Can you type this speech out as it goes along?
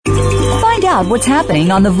out what's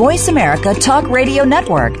happening on the Voice America Talk Radio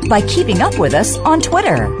Network by keeping up with us on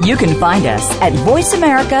Twitter. You can find us at Voice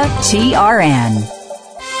America TRN.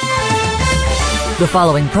 The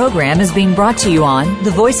following program is being brought to you on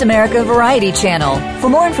the Voice America Variety Channel. For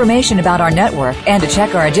more information about our network and to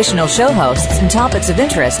check our additional show hosts and topics of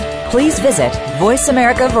interest, please visit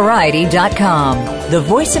VoiceAmericaVariety.com. The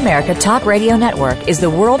Voice America Talk Radio Network is the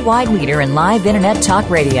worldwide leader in live Internet talk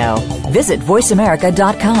radio. Visit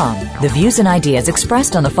VoiceAmerica.com. The views and ideas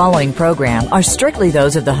expressed on the following program are strictly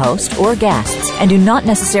those of the host or guests and do not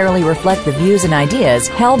necessarily reflect the views and ideas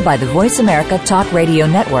held by the Voice America Talk Radio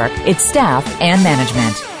Network, its staff, and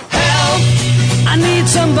management. Help! I need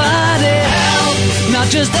somebody. Help! Not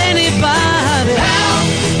just anybody. Help!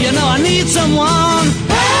 You know I need someone.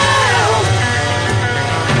 Help!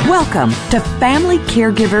 Welcome to Family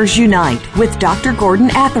Caregivers Unite with Dr. Gordon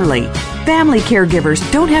Atherley. Family caregivers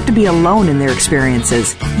don't have to be alone in their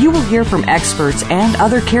experiences. You will hear from experts and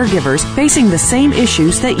other caregivers facing the same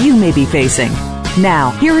issues that you may be facing.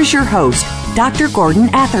 Now, here is your host, Dr. Gordon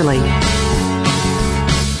Atherley.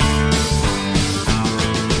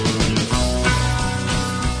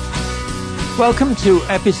 Welcome to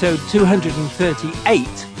episode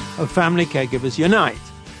 238 of Family Caregivers Unite.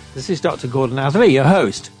 This is Dr. Gordon Atherley, your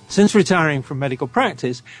host. Since retiring from medical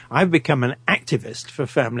practice, I've become an activist for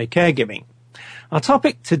family caregiving. Our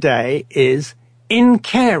topic today is in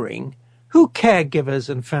caring, who caregivers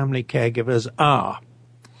and family caregivers are.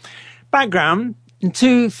 Background: in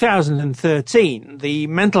 2013, the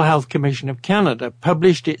Mental Health Commission of Canada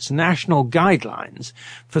published its national guidelines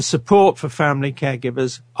for support for family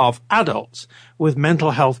caregivers of adults with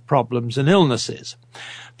mental health problems and illnesses.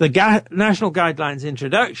 The National Guidelines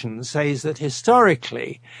introduction says that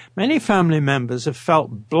historically, many family members have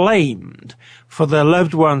felt blamed for their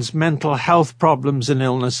loved ones' mental health problems and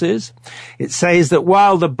illnesses. It says that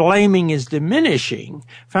while the blaming is diminishing,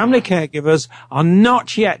 family caregivers are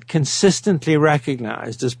not yet consistently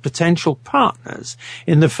recognized as potential partners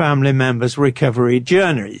in the family members' recovery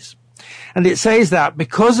journeys. And it says that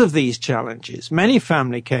because of these challenges, many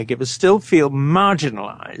family caregivers still feel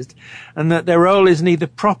marginalized and that their role is neither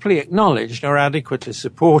properly acknowledged nor adequately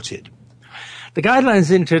supported. The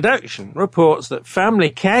guidelines introduction reports that family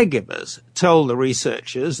caregivers told the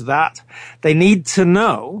researchers that they need to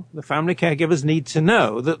know, the family caregivers need to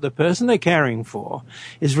know that the person they're caring for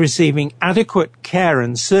is receiving adequate care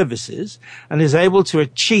and services and is able to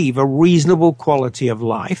achieve a reasonable quality of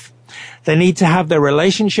life. They need to have their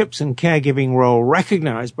relationships and caregiving role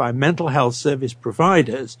recognized by mental health service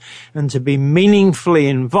providers and to be meaningfully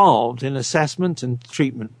involved in assessment and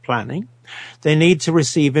treatment planning. They need to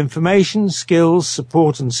receive information, skills,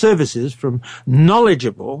 support and services from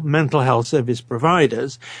knowledgeable mental health service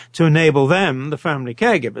providers to enable them, the family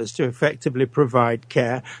caregivers, to effectively provide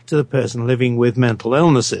care to the person living with mental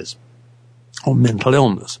illnesses or mental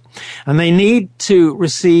illness. And they need to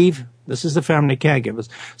receive, this is the family caregivers,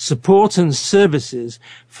 support and services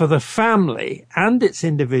for the family and its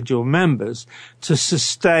individual members to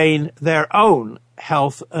sustain their own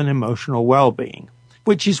health and emotional well-being.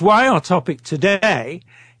 Which is why our topic today,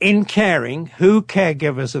 in caring, who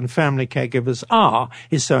caregivers and family caregivers are,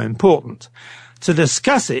 is so important. To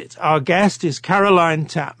discuss it, our guest is Caroline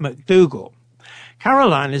Tapp McDougall.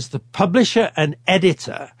 Caroline is the publisher and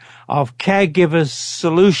editor of Caregivers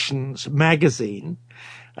Solutions magazine,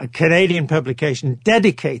 a Canadian publication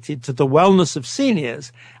dedicated to the wellness of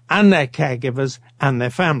seniors and their caregivers and their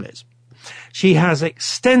families. She has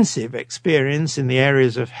extensive experience in the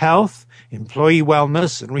areas of health, employee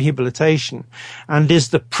wellness and rehabilitation, and is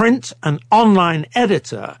the print and online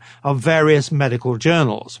editor of various medical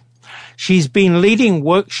journals. She's been leading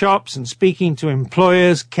workshops and speaking to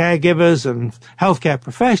employers, caregivers, and healthcare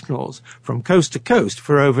professionals from coast to coast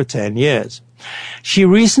for over 10 years. She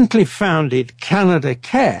recently founded Canada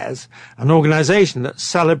Cares, an organization that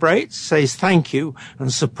celebrates, says thank you,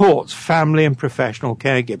 and supports family and professional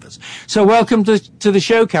caregivers. So welcome to the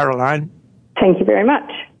show, Caroline. Thank you very much.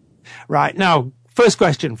 Right. Now, first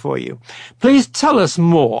question for you. Please tell us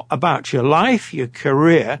more about your life, your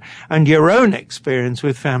career, and your own experience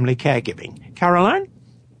with family caregiving. Caroline?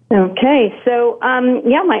 Okay. So,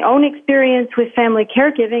 my own experience with family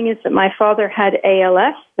caregiving is that my father had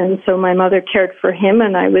ALS, and so my mother cared for him,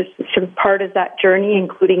 and I was sort of part of that journey,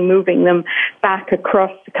 including moving them back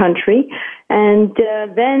across the country. And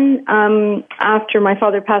then after my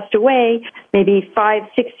father passed away, maybe 5-6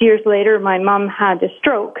 years later, my mom had a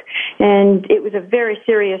stroke. And it was a very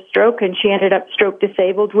serious stroke, and she ended up stroke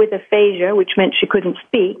disabled with aphasia, which meant she couldn't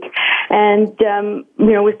speak, and,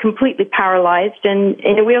 was completely paralyzed and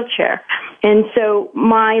in a wheelchair. And so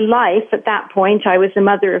my life at that point, I was the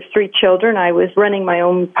mother of 3 children. I was running my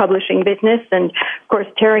own publishing business and, of course,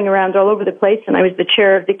 tearing around all over the place. And I was the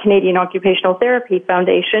chair of the Canadian Occupational Therapy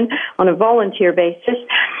Foundation on a volunteer basis.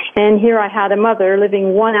 And here I had a mother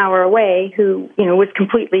living 1 hour away who, was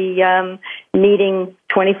completely needing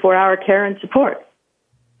 24-hour care and support.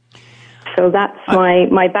 So that's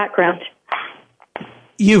my background.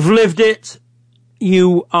 You've lived it.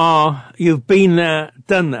 You've been there,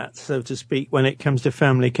 done that, so to speak, when it comes to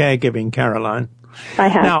family caregiving, Caroline. I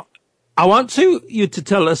have. Now, I want you to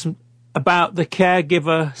tell us about the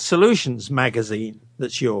Caregiver Solutions magazine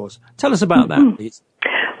that's yours. Tell us about that, please.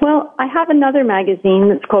 Well, I have another magazine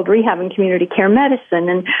that's called Rehab and Community Care Medicine,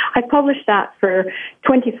 and I published that for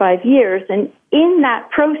 25 years. And in that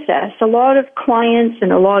process, a lot of clients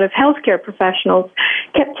and a lot of healthcare professionals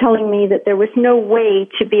kept telling me that there was no way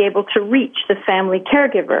to be able to reach the family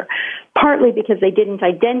caregiver, partly because they didn't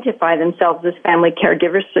identify themselves as family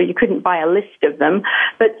caregivers, so you couldn't buy a list of them,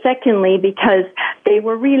 but secondly, because they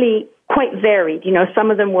were really quite varied.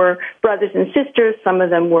 Some of them were brothers and sisters, some of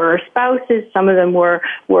them were spouses, some of them were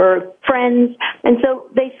friends. And so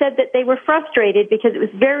they said that they were frustrated because it was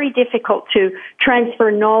very difficult to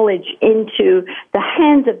transfer knowledge into the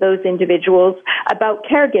hands of those individuals about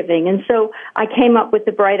caregiving. And so I came up with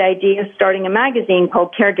the bright idea of starting a magazine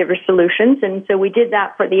called Caregiver Solutions. And so we did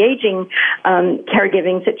that for the aging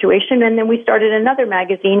caregiving situation. And then we started another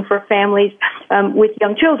magazine for families with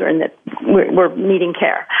young children that were needing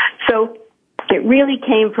care. So it really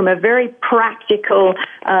came from a very practical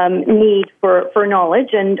need for knowledge,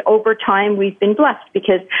 and over time we've been blessed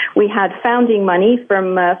because we had founding money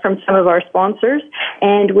from some of our sponsors,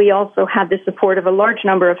 and we also had the support of a large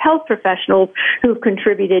number of health professionals who've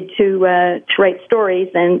contributed to write stories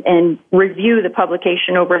and review the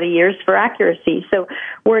publication over the years for accuracy. So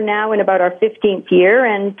we're now in about our 15th year,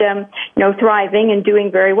 and thriving and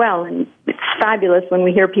doing very well. And it's fabulous when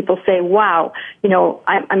we hear people say, "Wow,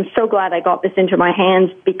 I'm so glad I got this into my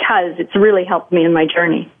hands because it's really helped me in my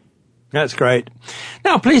journey." That's great.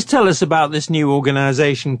 Now, please tell us about this new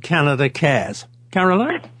organization, Canada Cares.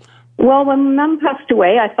 Caroline? Well, when Mum passed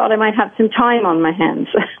away, I thought I might have some time on my hands.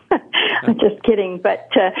 I'm just kidding. But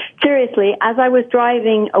seriously, as I was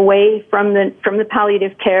driving away from the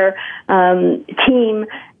palliative care team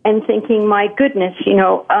and thinking, my goodness,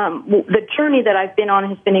 the journey that I've been on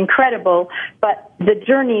has been incredible, but the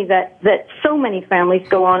journey that so many families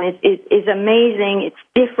go on is amazing. It's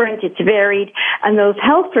different, it's varied, and those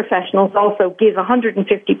health professionals also give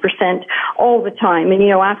 150% all the time. And,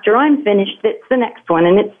 after I'm finished, it's the next one,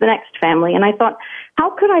 and it's the next family. And I thought, how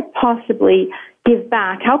could I possibly give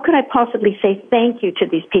back? How could I possibly say thank you to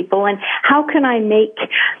these people? And how can I make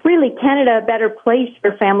really Canada a better place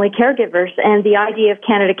for family caregivers? And the idea of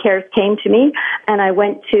Canada Cares came to me, and I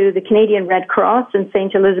went to the Canadian Red Cross and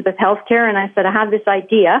St. Elizabeth Healthcare, and I said, I have this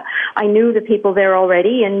idea. I knew the people there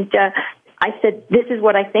already, and I said, this is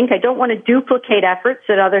what I think. I don't want to duplicate efforts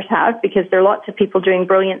that others have because there are lots of people doing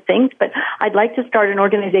brilliant things, but I'd like to start an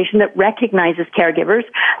organization that recognizes caregivers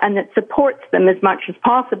and that supports them as much as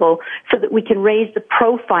possible so that we can raise the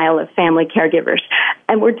profile of family caregivers.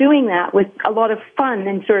 And we're doing that with a lot of fun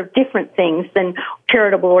and sort of different things than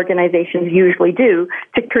charitable organizations usually do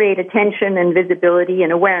to create attention and visibility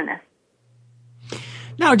and awareness.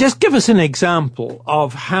 Now, just give us an example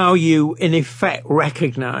of how you, in effect,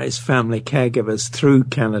 recognize family caregivers through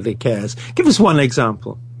Canada Cares. Give us one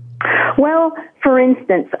example. Well, for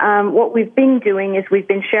instance, what we've been doing is we've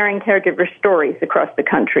been sharing caregiver stories across the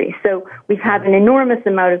country. So we've had an enormous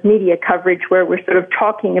amount of media coverage where we're sort of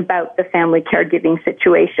talking about the family caregiving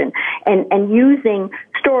situation and using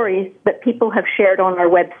stories that people have shared on our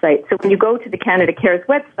website. So when you go to the Canada Cares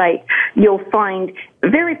website, you'll find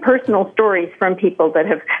very personal stories from people that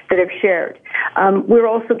have shared. We're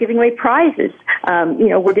also giving away prizes.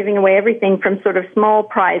 We're giving away everything from sort of small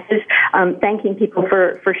prizes, thanking people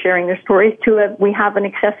for sharing their stories, to we have an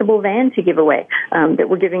accessible van to give away that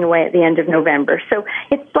we're giving away at the end of November. So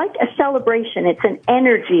it's like a celebration. It's an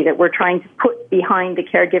energy that we're trying to put behind the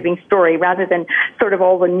caregiving story rather than sort of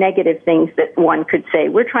all the negative things that one could say.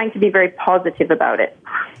 We're trying to be very positive about it.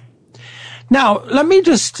 Now, let me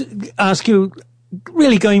just ask you,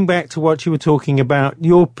 really going back to what you were talking about,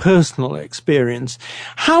 your personal experience,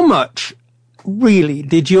 how much really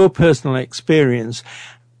did your personal experience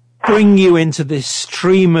bring you into this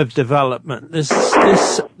stream of development,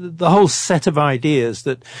 the whole set of ideas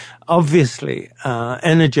that obviously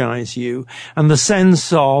energize you, and the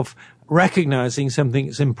sense of recognizing something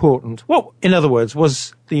that's important. What, in other words,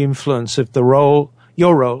 was the influence of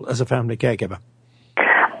your role as a family caregiver?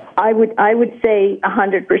 I would say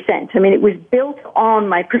 100%. I mean, it was built on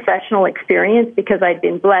my professional experience because I'd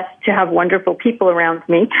been blessed to have wonderful people around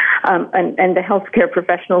me, and the healthcare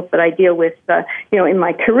professionals that I deal with, in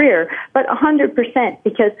my career. But 100%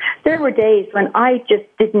 because there were days when I just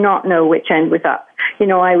did not know which end was up.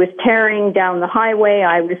 I was tearing down the highway.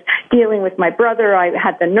 I was dealing with my brother. I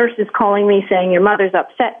had the nurses calling me saying, your mother's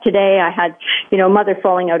upset today. I had, mother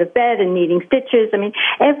falling out of bed and needing stitches. I mean,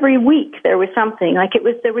 every week there was something.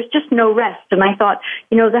 There was just no rest. And I thought,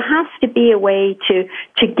 there has to be a way to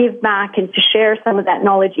give back and to share some of that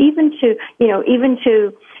knowledge, even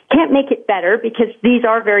to can't make it better because these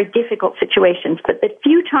are very difficult situations. But the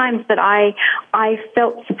few times that I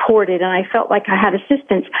felt supported and I felt like I had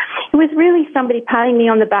assistance, it was really somebody patting me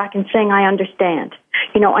on the back and saying, I understand.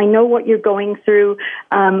 I know what you're going through.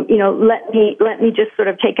 Let me just sort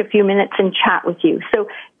of take a few minutes and chat with you. So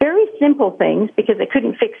very simple things because I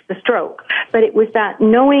couldn't fix the stroke. But it was that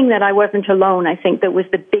knowing that I wasn't alone, I think, that was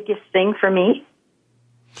the biggest thing for me.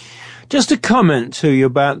 Just a comment to you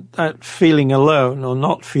about that feeling alone or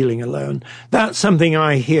not feeling alone. That's something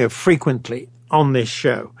I hear frequently on this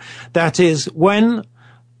show. That is, when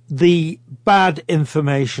the bad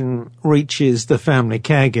information reaches the family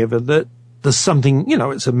caregiver that there's something,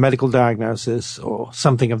 it's a medical diagnosis or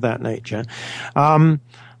something of that nature,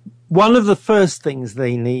 one of the first things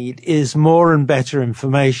they need is more and better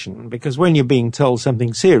information, because when you're being told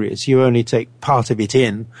something serious, you only take part of it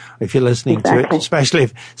in if you're listening to it, especially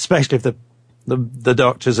if the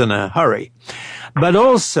doctor's in a hurry. But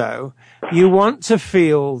also, you want to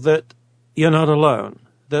feel that you're not alone,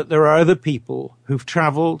 that there are other people who've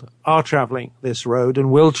traveled, are traveling this road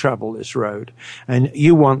and will travel this road. And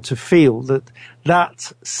you want to feel that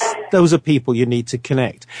those are people you need to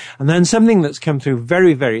connect. And then something that's come through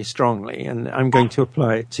very, very strongly, and I'm going to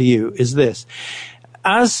apply it to you, is this.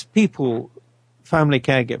 As people, family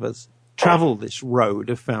caregivers, travel this road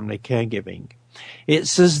of family caregiving,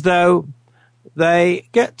 it's as though they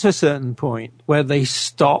get to a certain point where they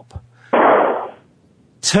stop,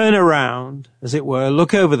 turn around, as it were,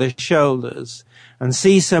 look over their shoulders and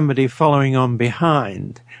see somebody following on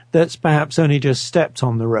behind that's perhaps only just stepped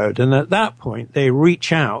on the road. And at that point, they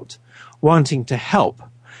reach out, wanting to help,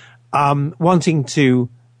 wanting to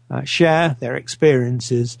share their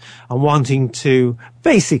experiences and wanting to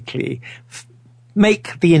basically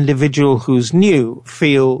make the individual who's new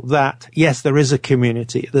feel that, yes, there is a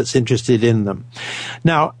community that's interested in them.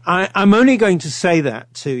 Now, I'm only going to say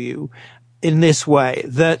that to you in this way,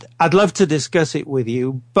 that I'd love to discuss it with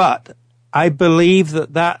you, but I believe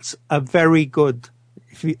that that's a very good,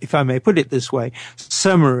 if I may put it this way,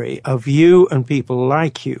 summary of you and people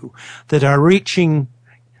like you that are reaching.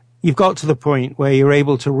 You've got to the point where you're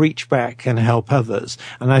able to reach back and help others.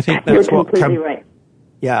 And I think that's what completely right.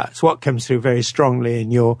 Yeah, it's what comes through very strongly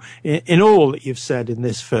in all that you've said in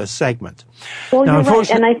this first segment. Well, now, you're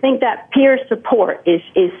right, and I think that peer support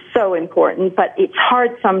is so important, but it's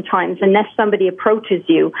hard sometimes unless somebody approaches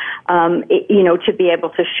you, to be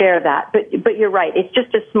able to share that. But you're right, it's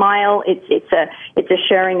just a smile, it's a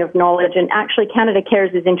sharing of knowledge, and actually Canada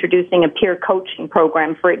Cares is introducing a peer coaching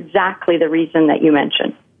program for exactly the reason that you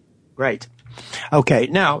mentioned. Great. Okay,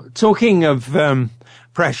 now talking of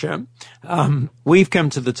pressure, we've come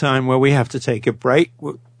to the time where we have to take a break.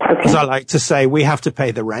 As I like to say, we have to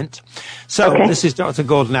pay the rent. So This is Dr.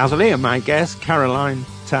 Gordon Atherley and my guest, Caroline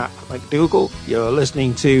Tapp McDougall. You're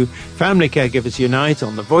listening to Family Caregivers Unite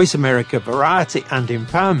on the Voice America Variety and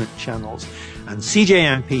Empowerment channels and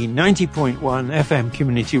CJMP 90.1 FM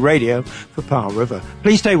Community Radio for Powell River.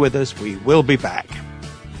 Please stay with us. We will be back.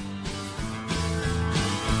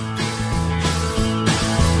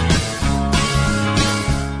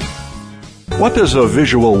 What does a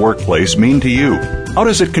visual workplace mean to you? How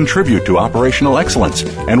does it contribute to operational excellence?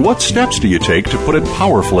 And what steps do you take to put it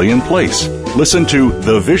powerfully in place? Listen to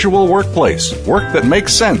The Visual Workplace, work that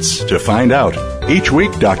makes sense, to find out. Each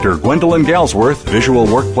week, Dr. Gwendolyn Galsworth, visual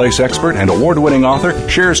workplace expert and award-winning author,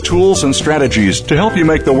 shares tools and strategies to help you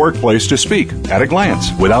make the workplace to speak at a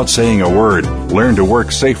glance without saying a word. Learn to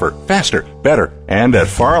work safer, faster, better, and at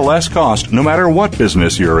far less cost no matter what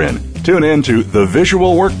business you're in. Tune in to The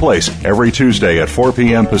Visual Workplace every Tuesday at 4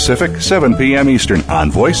 p.m. Pacific, 7 p.m. Eastern on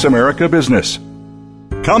Voice America Business.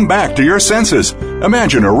 Come back to your senses.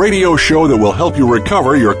 Imagine a radio show that will help you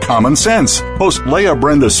recover your common sense. Host Leah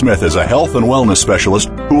Brenda Smith is a health and wellness specialist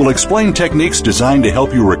who will explain techniques designed to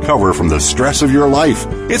help you recover from the stress of your life.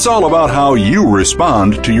 It's all about how you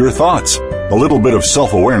respond to your thoughts. A little bit of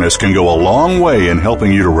self-awareness can go a long way in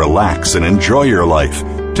helping you to relax and enjoy your life.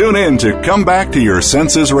 Tune in to Come Back to Your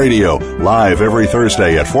Senses Radio, live every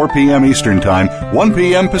Thursday at 4 p.m. Eastern Time, 1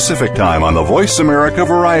 p.m. Pacific Time on the Voice America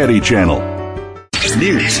Variety Channel.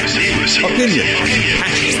 News, opinion,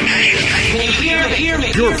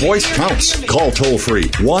 your voice counts. Call toll-free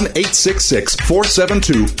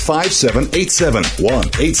 1-866-472-5787.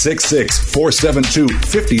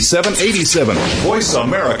 1-866-472-5787.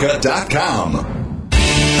 VoiceAmerica.com.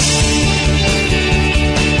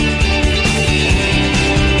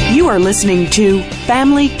 You are listening to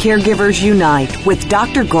Family Caregivers Unite with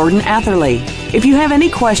Dr. Gordon Atherley. If you have any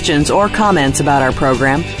questions or comments about our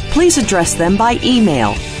program, please address them by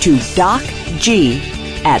email to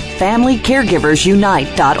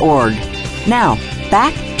docg@familycaregiversunite.org. Now,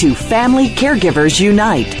 back to Family Caregivers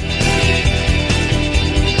Unite.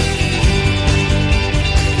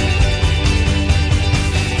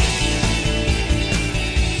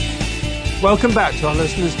 Welcome back to our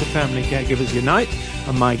listeners to Family Caregivers Unite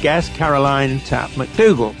and my guest, Caroline Tapp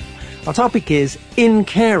McDougall. Our topic is In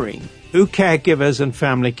Caring, who caregivers and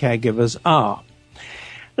family caregivers are.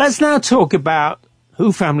 Let's now talk about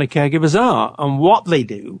who family caregivers are and what they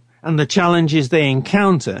do and the challenges they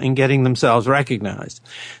encounter in getting themselves recognized.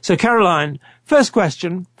 So, Caroline, first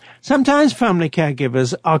question. Sometimes family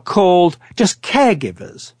caregivers are called just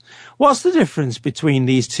caregivers. What's the difference between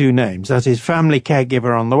these two names? That is, family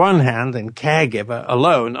caregiver on the one hand and caregiver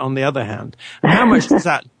alone on the other hand. And how much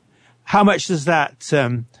does that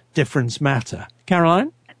difference matter?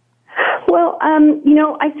 Caroline? Well,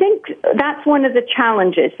 I think that's one of the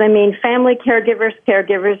challenges. I mean, family caregivers.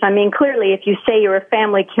 I mean, clearly, if you say you're a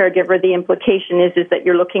family caregiver, the implication is that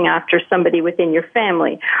you're looking after somebody within your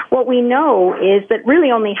family. What we know is that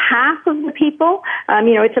really only half of the people,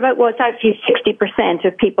 it's actually 60%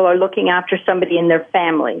 of people are looking after somebody in their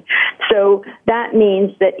family. So that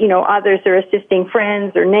means that, others are assisting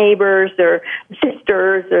friends or neighbors or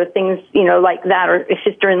sisters or things, like that, or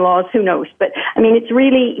sister-in-laws, who knows. But, it's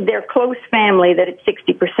really their close family that it's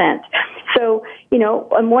 60%. So,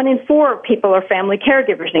 and 1 in 4 people are family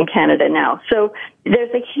caregivers in Canada now. So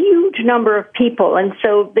there's a huge number of people. And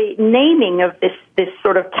so the naming of this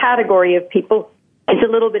sort of category of people is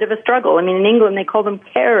a little bit of a struggle. In England, they call them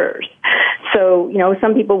carers. So,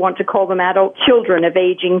 some people want to call them adult children of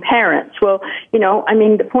aging parents. Well,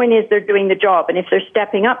 the point is they're doing the job. And if they're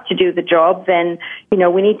stepping up to do the job, then,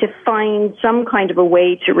 we need to find some kind of a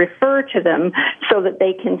way to refer to them so that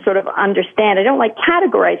they can sort of understand. I don't like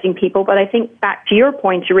categorizing people, but I think back to your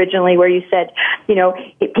point originally where you said,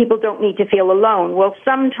 people don't need to feel alone. Well,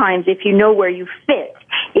 sometimes if you know where you fit,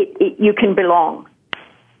 you can belong.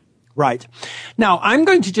 Right. Now, I'm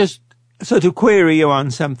going to just sort of query you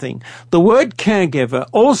on something. The word caregiver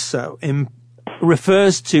also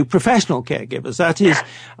refers to professional caregivers. That is,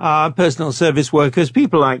 personal service workers,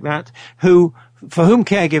 people like that, for whom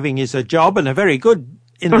caregiving is a job and a very good,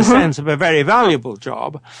 in the sense of a very valuable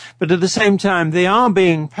job, but at the same time they are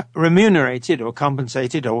being remunerated or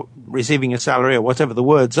compensated or receiving a salary or whatever the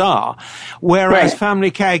words are, whereas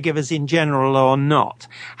family caregivers in general are not.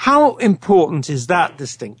 How important is that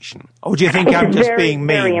distinction? Or do you think I'm just being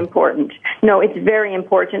mean? It's very important. No, it's very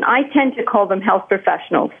important. I tend to call them health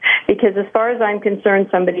professionals because as far as I'm concerned,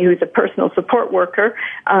 somebody who's a personal support worker,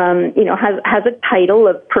 has a title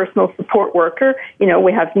of personal support worker.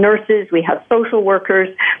 We have nurses, we have social workers,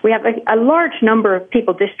 we have a large number of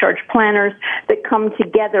people, discharge planners, that come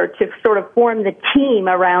together to sort of form the team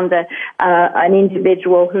around an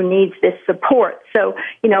individual who needs this support. So,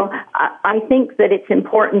 I think that it's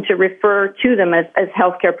important to refer to them as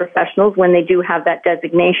healthcare professionals when they do have that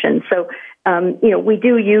designation. So, we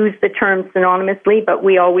do use the term synonymously, but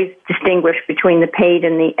we always distinguish between the paid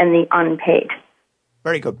and the unpaid.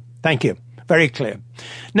 Very good. Thank you. Very clear.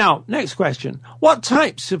 Now, next question. What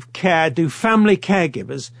types of care do family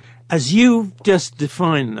caregivers, as you've just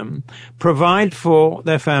defined them, provide for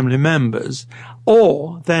their family members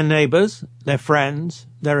or their neighbours, their friends,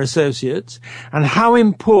 their associates? And how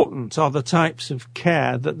important are the types of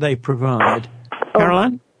care that they provide?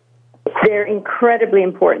 Caroline? They're incredibly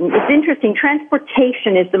important. It's interesting.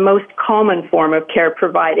 Transportation is the most common form of care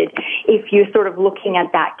provided if you're sort of looking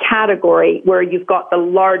at that category where you've got the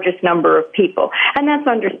largest number of people. And that's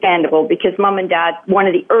understandable because mom and dad, one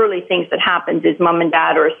of the early things that happens is mom and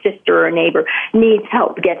dad or a sister or a neighbor needs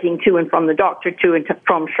help getting to and from the doctor, to and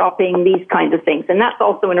from shopping, these kinds of things. And that's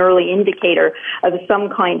also an early indicator of some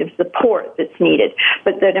kind of support that's needed.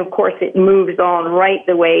 But then, of course, it moves on right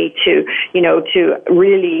the way to, to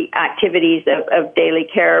really activities activities of daily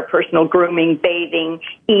care, personal grooming, bathing,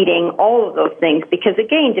 eating, all of those things. Because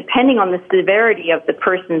again, depending on the severity of the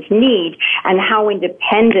person's need and how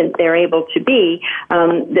independent they're able to be,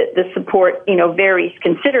 the support, varies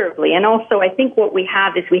considerably. And also, I think what we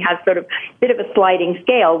have is we have sort of a bit of a sliding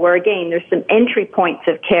scale where, again, there's some entry points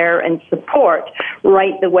of care and support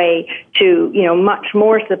right the way to, much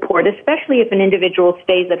more support, especially if an individual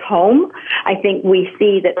stays at home. I think we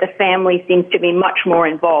see that the family seems to be much more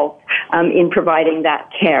involved in providing that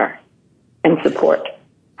care and support.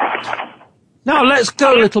 Now, let's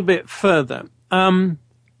go a little bit further.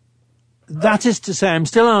 That is to say, I'm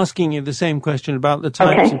still asking you the same question about the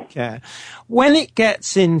types of care. When it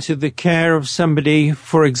gets into the care of somebody,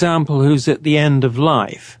 for example, who's at the end of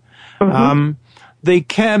life, the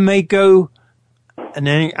care may go, and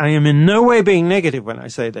I am in no way being negative when I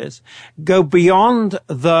say this, go beyond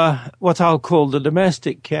what I'll call the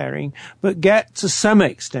domestic caring, but get to some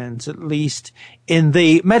extent, at least, in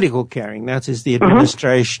the medical caring. That is the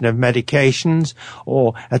administration of medications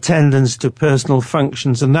or attendance to personal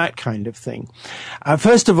functions and that kind of thing.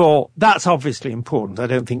 First of all, that's obviously important. I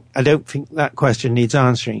don't think that question needs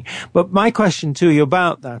answering. But my question to you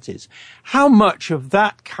about that is, how much of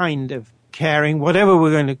that kind of caring, whatever we're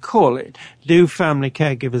going to call it, do family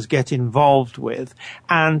caregivers get involved with?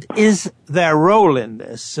 And is their role in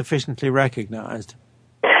this sufficiently recognized?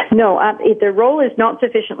 No, their role is not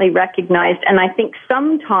sufficiently recognized, and I think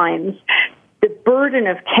sometimes the burden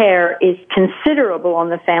of care is considerable on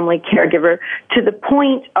the family caregiver to the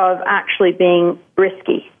point of actually being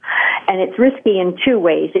risky. And it's risky in two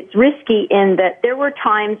ways. It's risky in that there were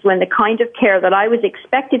times when the kind of care that I was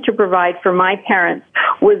expected to provide for my parents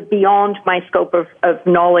was beyond my scope of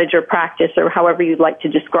knowledge or practice, or however you'd like to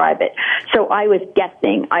describe it. So I was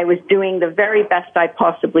guessing. I was doing the very best I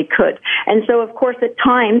possibly could. And so, of course, at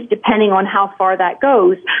times, depending on how far that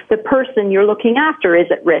goes, the person you're looking after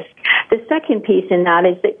is at risk. The second piece in that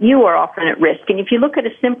is that you are often at risk. And if you look at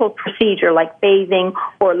a simple procedure like bathing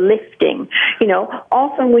or lifting,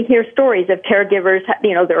 often we hear stories of caregivers,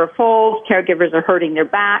 there are falls, caregivers are hurting their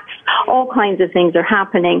backs, all kinds of things are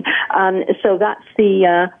happening. So that's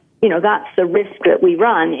that's the risk that we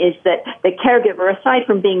run, is that the caregiver, aside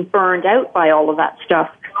from being burned out by all of that stuff,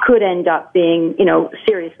 could end up being,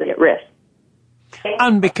 seriously at risk.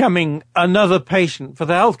 And becoming another patient for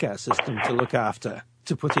the healthcare system to look after,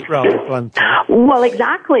 to put it rather bluntly. Well,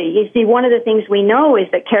 exactly. You see, one of the things we know is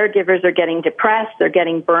that caregivers are getting depressed, they're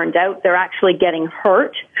getting burned out, they're actually getting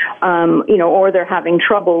hurt, or they're having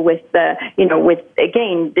trouble with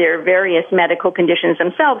again, their various medical conditions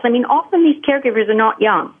themselves. I mean, often these caregivers are not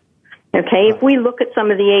young. Okay, if we look at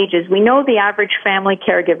some of the ages, we know the average family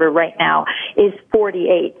caregiver right now is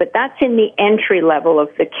 48, but that's in the entry level of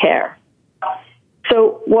the care.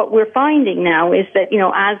 So what we're finding now is that,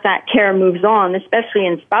 as that care moves on, especially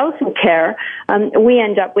in spousal care, we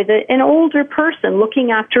end up with an older person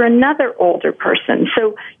looking after another older person.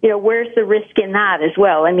 So, where's the risk in that as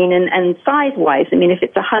well? I mean, and size-wise, if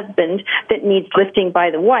it's a husband that needs lifting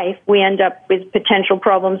by the wife, we end up with potential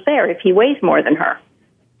problems there if he weighs more than her.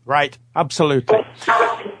 Right, absolutely.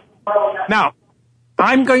 Now,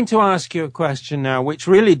 I'm going to ask you a question now which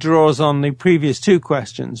really draws on the previous two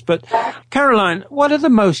questions. But, Caroline, what are the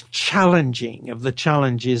most challenging of the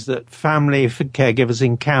challenges that family caregivers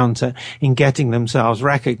encounter in getting themselves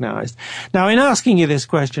recognized? Now, in asking you this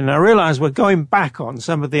question, I realize we're going back on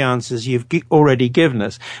some of the answers you've already given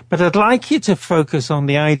us, but I'd like you to focus on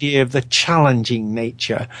the idea of the challenging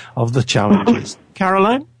nature of the challenges.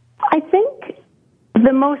 Caroline? I think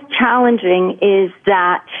the most challenging is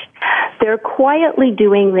that they're quietly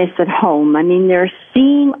doing this at home. I mean, they're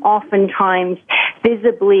seen oftentimes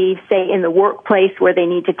visibly, say, in the workplace where they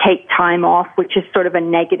need to take time off, which is sort of a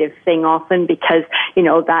negative thing often because,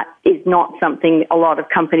 that is not something a lot of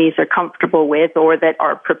companies are comfortable with or that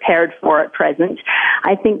are prepared for at present.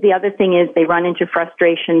 I think the other thing is they run into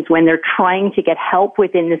frustrations when they're trying to get help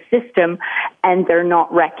within the system and they're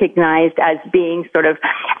not recognized as being sort of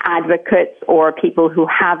advocates or people who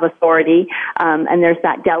have authority. And there's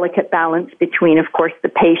that delicate balance between, of course, the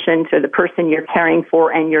patient or the person you're caring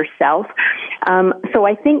for and yourself. So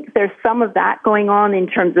I think there's some of that going on in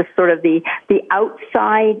terms of sort of the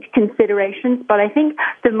outside considerations, but I think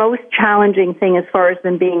the most challenging thing as far as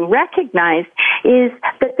them being recognized is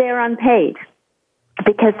that they're unpaid.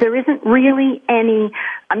 Because there isn't really any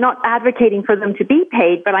I'm not advocating for them to be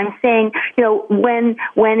paid, but I'm saying,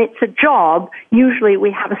 when it's a job, usually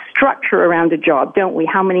we have a structure around a job, don't we?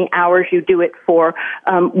 How many hours you do it for,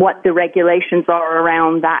 what the regulations are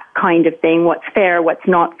around that kind of thing, what's fair, what's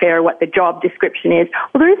not fair, what the job description is.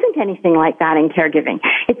 Well, there isn't anything like that in caregiving.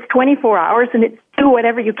 It's 24 hours and it's do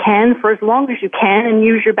whatever you can for as long as you can and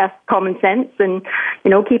use your best common sense and,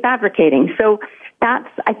 keep advocating. So that's,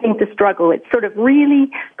 I think, the struggle. It's sort of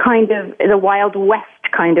really kind of the Wild West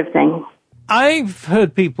kind of thing. I've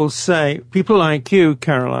heard people like you,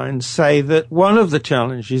 Caroline, say that one of the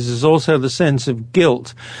challenges is also the sense of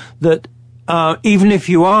guilt that even if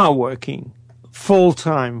you are working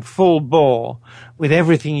full-time, full bore with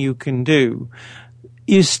everything you can do,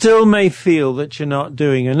 you still may feel that you're not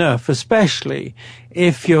doing enough, especially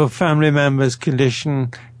if your family member's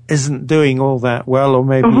condition isn't doing all that well or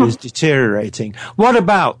maybe is deteriorating. What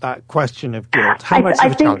about that question of guilt? How much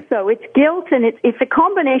of a challenge? I think so. It's guilt, and it's a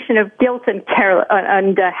combination of guilt and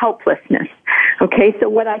helplessness. Okay, so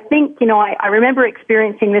what I think, I remember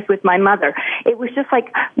experiencing this with my mother. It was just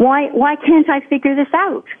like, why can't I figure this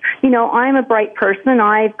out? I'm a bright person.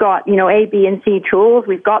 I've got, A, B, and C tools.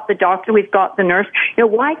 We've got the doctor. We've got the nurse.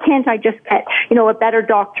 Why can't I just get, a better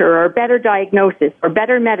doctor or a better diagnosis or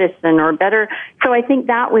better medicine or better? So I think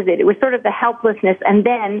that was it. It was sort of the helplessness and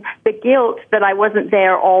then the guilt that I wasn't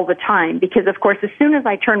there all the time because, of course, as soon as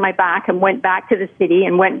I turned my back and went back to the city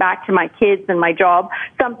and went back to my kids and my job,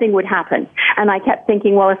 something would happen. And I kept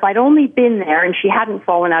thinking, well, if I'd only been there and she hadn't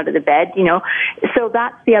fallen out of the bed, so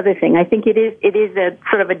that's the other thing. I think it is a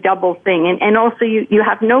sort of a double thing. And also you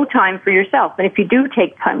have no time for yourself. And if you do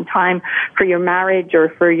take time for your marriage or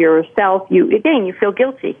for yourself, you feel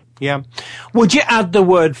guilty. Yeah. Would you add the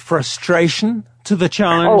word frustration to the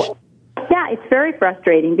challenge? Oh, yeah, it's very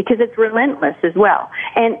frustrating because it's relentless as well.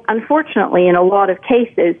 And unfortunately, in a lot of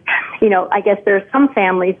cases, I guess there are some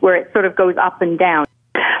families where it sort of goes up and down.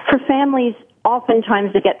 For families,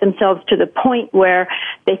 oftentimes they get themselves to the point where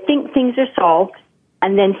they think things are solved,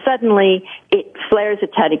 and then suddenly it flares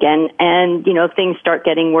its head again, and, things start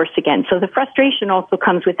getting worse again. So the frustration also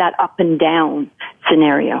comes with that up and down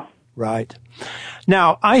scenario. Right.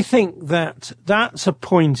 Now, I think that that's a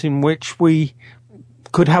point in which we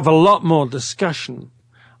could have a lot more discussion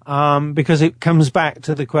because it comes back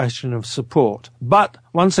to the question of support. But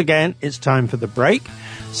once again, it's time for the break.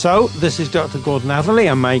 So this is Dr. Gordon Atherley,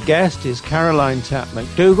 and my guest is Caroline Tapp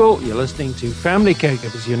McDougall. You're listening to Family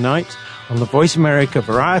Caregivers Unite on the Voice America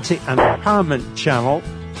Variety and Empowerment channels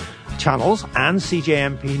and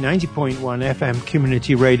CJMP 90.1 FM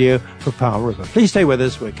Community Radio for Powell River. Please stay with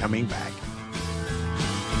us. We're coming back.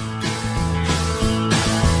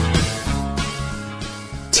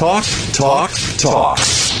 Talk, talk, talk.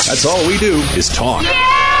 That's all we do is talk.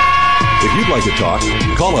 If you'd like to talk,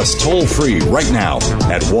 call us toll-free right now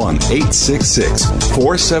at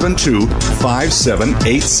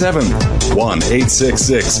 1-866-472-5787.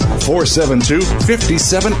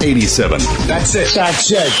 1-866-472-5787. That's it.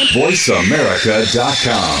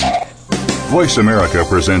 VoiceAmerica.com. Voice America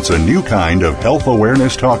presents a new kind of health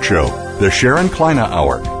awareness talk show, the Sharon Kleina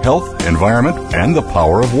Hour, Health, Environment, and the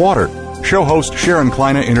Power of Water. Show host Sharon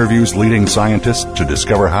Kleina interviews leading scientists to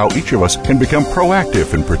discover how each of us can become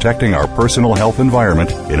proactive in protecting our personal health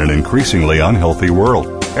environment in an increasingly unhealthy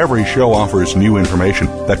world. Every show offers new information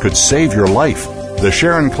that could save your life. The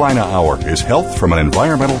Sharon Kleina Hour is health from an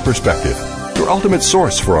environmental perspective, your ultimate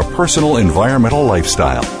source for a personal environmental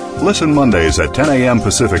lifestyle. Listen Mondays at 10 a.m.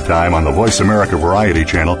 Pacific Time on the Voice America Variety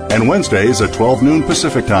Channel and Wednesdays at 12 noon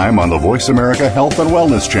Pacific Time on the Voice America Health and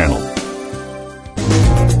Wellness Channel.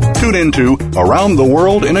 Tune into Around the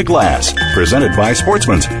World in a Glass, presented by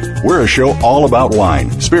Sportsman's. We're a show all about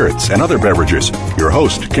wine, spirits, and other beverages. Your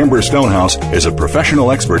host, Kimber Stonehouse, is a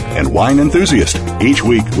professional expert and wine enthusiast. Each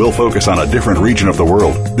week, we'll focus on a different region of the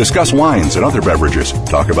world, discuss wines and other beverages,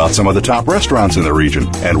 talk about some of the top restaurants in the region,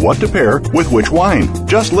 and what to pair with which wine.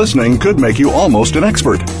 Just listening could make you almost an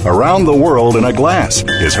expert. Around the World in a Glass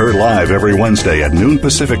is heard live every Wednesday at noon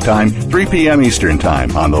Pacific Time, 3 p.m. Eastern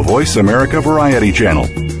Time on the Voice America Variety Channel.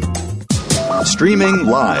 Streaming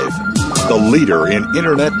live, the leader in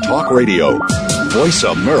Internet Talk Radio,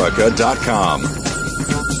 VoiceAmerica.com.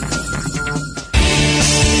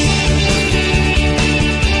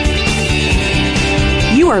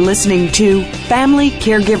 You are listening to Family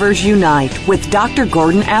Caregivers Unite with Dr.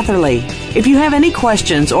 Gordon Atherley. If you have any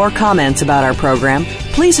questions or comments about our program,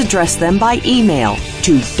 please address them by email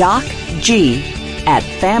to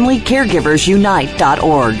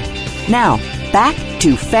docg@familycaregiversunite.org. Now, back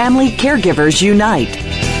to Family Caregivers Unite.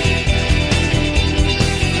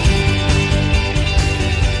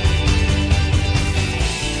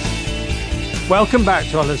 Welcome back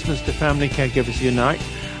to our listeners to Family Caregivers Unite.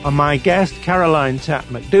 And my guest, Caroline Tapp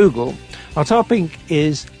McDougall. Our topic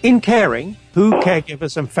is In Caring, Who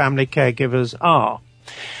Caregivers and Family Caregivers Are.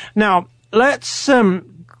 Now, let's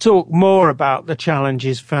talk more about the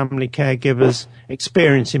challenges family caregivers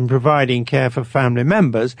experience in providing care for family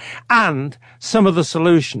members and some of the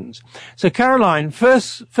solutions. So, Caroline,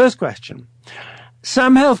 first question.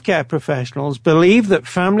 Some healthcare professionals believe that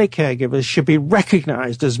family caregivers should be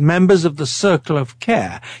recognized as members of the circle of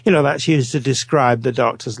care. You know, that's used to describe the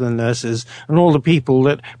doctors, the nurses, and all the people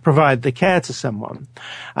that provide the care to someone.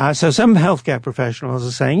 So some healthcare professionals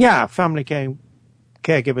are saying, yeah, family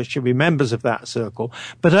caregivers should be members of that circle,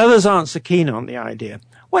 but others aren't so keen on the idea.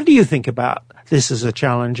 What do you think about this as a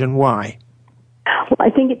challenge and why? Well, I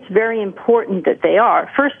think it's very important that they are.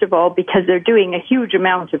 First of all, because they're doing a huge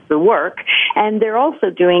amount of the work, and they're also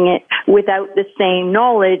doing it without the same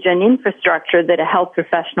knowledge and infrastructure that a health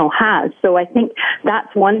professional has. So I think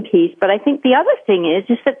that's one piece. But I think the other thing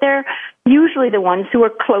is that they're usually the ones who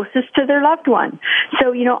are closest to their loved one.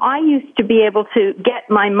 So, I used to be able to get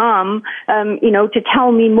my mom, to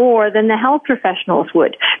tell me more than the health professionals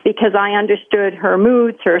would, because I understood her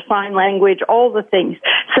moods, her sign language, all the things.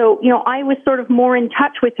 So, I was sort of more in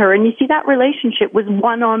touch with her. And you see, that relationship was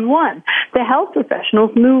one-on-one. The health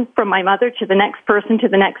professionals moved from my mother to the next person, to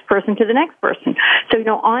the next person, to the next person. So,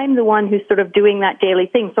 I'm the one who's sort of doing that daily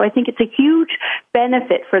thing. So I think it's a huge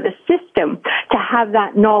benefit for the system to have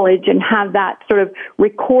that knowledge and have that sort of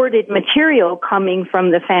recorded material coming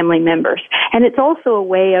from the family members. And it's also a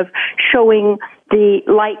way of showing the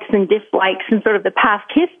likes and dislikes and sort of the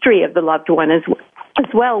past history of the loved one as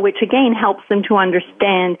well, which again helps them to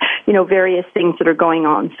understand, various things that are going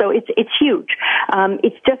on. So it's huge.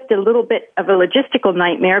 It's just a little bit of a logistical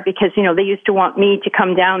nightmare because, they used to want me to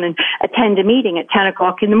come down and attend a meeting at 10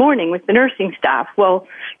 o'clock in the morning with the nursing staff. Well,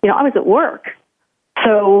 I was at work.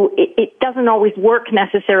 So it doesn't always work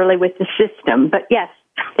necessarily with the system. But yes,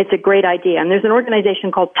 it's a great idea. And there's an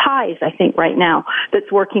organization called TIES, I think, right now,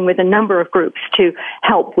 that's working with a number of groups to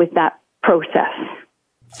help with that process.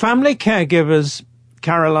 Family caregivers,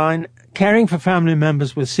 Caroline, caring for family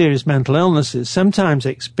members with serious mental illnesses sometimes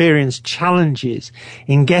experience challenges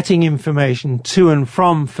in getting information to and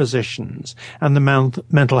from physicians and the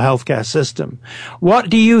mental health care system. What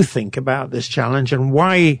do you think about this challenge, and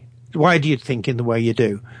why do you think in the way you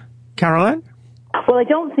do? Caroline? Well, I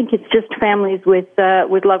don't think it's just families with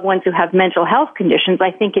loved ones who have mental health conditions.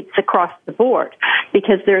 I think it's across the board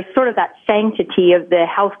because there's sort of that sanctity of the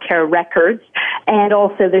healthcare records, and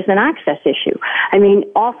also there's an access issue. I mean,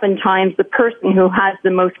 oftentimes the person who has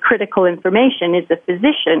the most critical information is the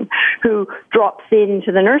physician who drops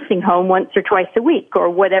into the nursing home once or twice a week or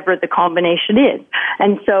whatever the combination is.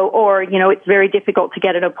 And so, or, it's very difficult to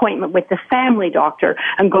get an appointment with the family doctor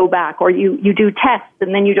and go back, or you do tests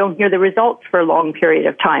and then you don't hear the results for a long period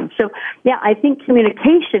of time. So, yeah, I think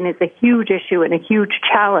communication is a huge issue and a huge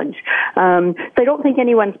challenge. So I don't think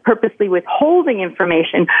anyone's purposely withholding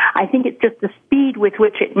information. I think it's just the speed with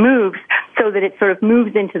which it moves so that it sort of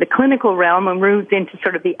moves into the clinical realm and moves into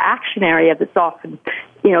sort of the action area that's often,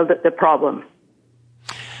 the problem.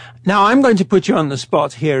 Now, I'm going to put you on the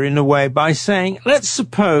spot here in a way by saying, let's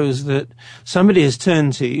suppose that somebody has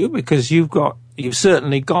turned to you because you've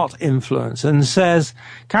certainly got influence and says,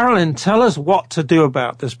 Caroline, tell us what to do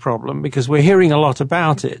about this problem because we're hearing a lot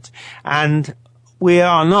about it and we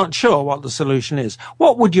are not sure what the solution is.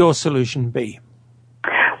 What would your solution be?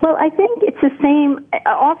 Well, I think it's the same.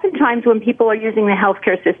 Oftentimes when people are using the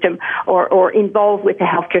healthcare system or involved with the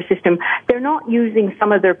healthcare system, they're not using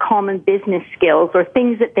some of their common business skills or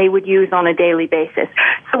things that they would use on a daily basis.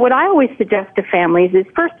 So what I always suggest to families is,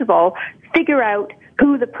 first of all, figure out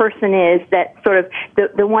who the person is that sort of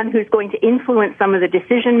the one who's going to influence some of the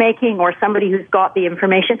decision making or somebody who's got the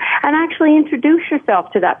information, and actually introduce yourself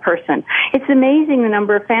to that person. It's amazing the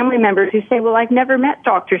number of family members who say, well, I've never met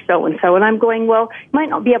Dr. So-and-so, and I'm going, well, you might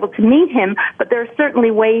not be able to meet him, but there are certainly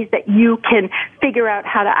ways that you can figure out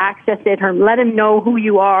how to access it or let him know who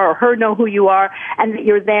you are or her know who you are and that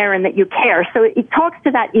you're there and that you care. So it talks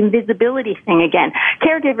to that invisibility thing again.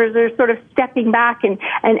 Caregivers are sort of stepping back and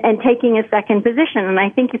taking a second position. And I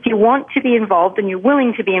think if you want to be involved and you're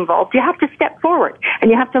willing to be involved, you have to step forward and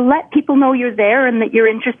you have to let people know you're there and that you're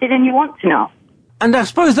interested and you want to know. And I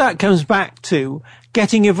suppose that comes back to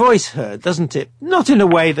getting your voice heard, doesn't it? Not in a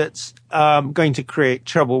way that's going to create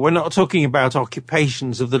trouble. We're not talking about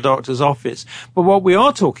occupations of the doctor's office. But what we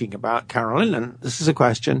are talking about, Carolyn, and this is a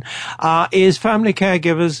question, is family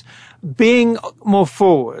caregivers being more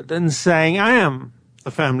forward and saying, I am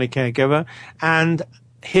a family caregiver and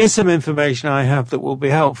here's some information I have that will be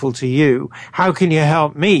helpful to you. How can you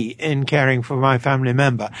help me in caring for my family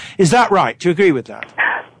member? Is that right? Do you agree with that?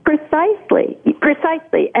 Precisely.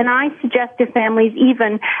 And I suggest to families,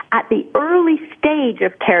 even at the early stage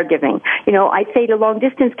of caregiving, I say to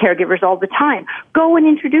long-distance caregivers all the time, go and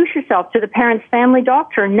introduce yourself to the parent's family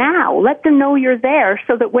doctor now. Let them know you're there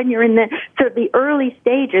so that when you're in the sort of the early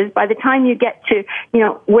stages, by the time you get to,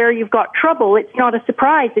 where you've got trouble, it's not a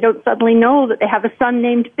surprise. They don't suddenly know that they have a son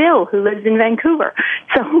named Bill who lives in Vancouver.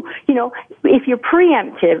 So, if you're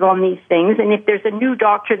preemptive on these things, and if there's a new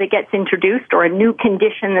doctor that gets introduced or a new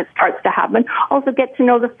condition that starts to happen, also get to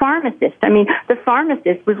know the pharmacist. I mean, the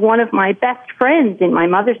pharmacist was one of my best friends in my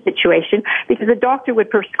mother's situation because the doctor would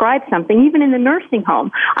prescribe something, even in the nursing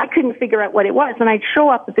home. I couldn't figure out what it was, and I'd show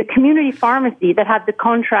up at the community pharmacy that had the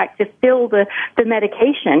contract to fill the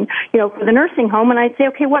medication, for the nursing home, and I'd say,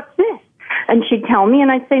 okay, what's this? And she'd tell me, and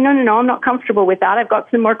I'd say, no, I'm not comfortable with that. I've got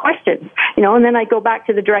some more questions, and then I'd go back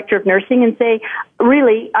to the director of nursing and say,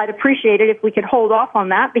 really, I'd appreciate it if we could hold off on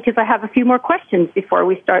that because I have a few more questions before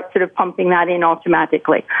we start sort of pumping that in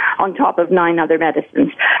automatically on top of 9 other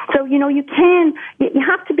medicines. So, you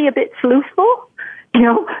have to be a bit sleuthful,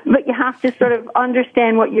 but you have to sort of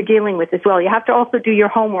understand what you're dealing with as well. You have to also do your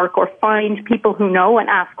homework or find people who know and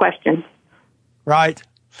ask questions. Right.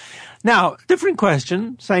 Now, different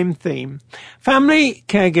question, same theme. Family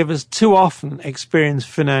caregivers too often experience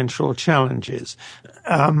financial challenges.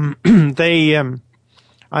 I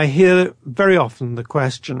hear very often the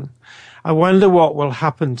question, I wonder what will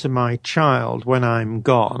happen to my child when I'm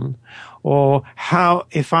gone, or how,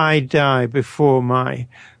 if I die before my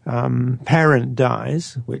parent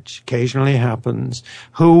dies, which occasionally happens,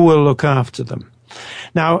 who will look after them?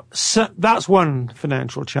 Now, that's one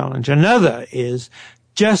financial challenge. Another is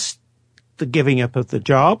just the giving up of the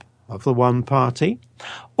job of the one party,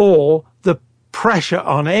 or the pressure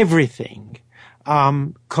on everything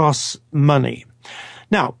costs money.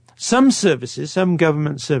 Now, some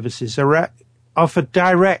government services offer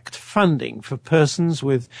direct funding for persons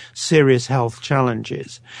with serious health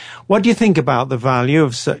challenges. What do you think about the value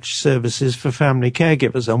of such services for family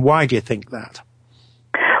caregivers, and why do you think that?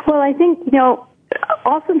 Well, I think,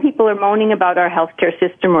 often people are moaning about our healthcare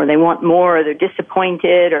system, or they want more, or they're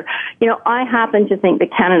disappointed, or, I happen to think that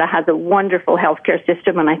Canada has a wonderful healthcare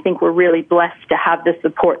system, and I think we're really blessed to have the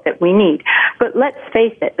support that we need. But let's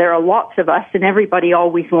face it, there are lots of us, and everybody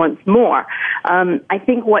always wants more. I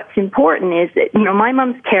think what's important is that, my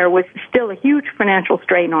mom's care was still a huge financial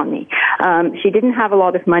strain on me. She didn't have a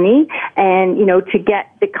lot of money, and, to get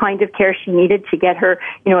the kind of care she needed to get her,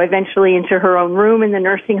 eventually into her own room in the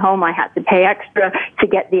nursing home, I had to pay extra to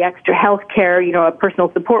get the extra health care, a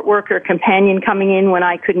personal support worker, a companion coming in when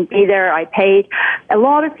I couldn't be there, I paid. A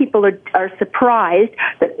lot of people are surprised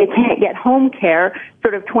that they can't get home care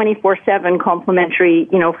sort of 24/7 complimentary,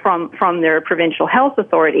 from their provincial health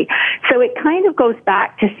authority. So it kind of goes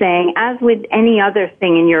back to saying, as with any other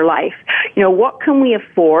thing in your life, what can we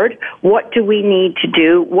afford? What do we need to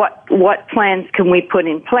do? What plans can we put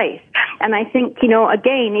in place? And I think,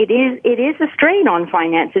 again, it is a strain on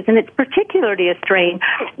finances, and it's particularly a strain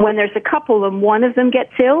when there's a couple and one of them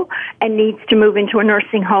gets ill and needs to move into a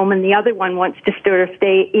nursing home, and the other one wants to sort of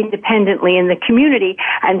stay independently in the community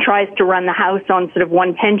and tries to run the house on sort of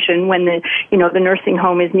one pension when the nursing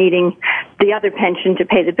home is needing the other pension to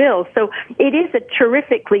pay the bills. So it is a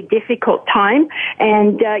terrifically difficult time,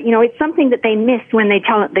 and it's something that they miss when they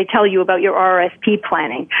tell you about your RRSP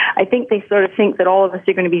planning. I think they sort of think that all of us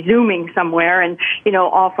are going to be Zooming somewhere and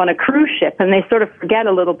off on a cruise ship, and they sort of forget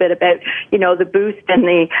a little bit about the boost and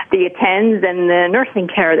the attends and the nursing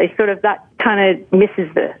care. They sort of, that kind of misses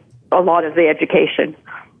a lot of the education.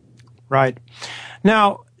 Right.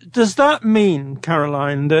 Now, does that mean,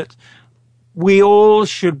 Caroline, that we all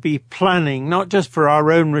should be planning not just for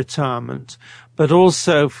our own retirement, but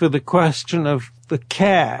also for the question of the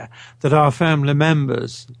care that our family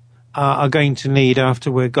members are going to need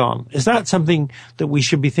after we're gone? Is that something that we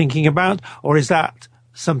should be thinking about, or is that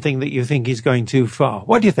something that you think is going too far?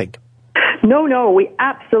 What do you think? No, we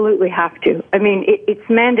absolutely have to. I mean, it's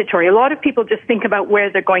mandatory. A lot of people just think about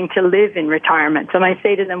where they're going to live in retirement. And I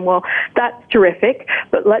say to them, well, that's terrific,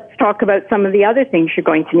 but let's talk about some of the other things you're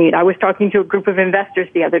going to need. I was talking to a group of investors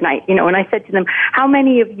the other night, and I said to them, how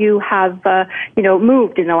many of you have,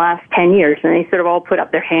 moved in the last 10 years? And they sort of all put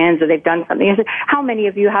up their hands, or they've done something. I said, how many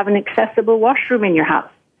of you have an accessible washroom in your house?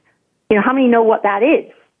 How many know what that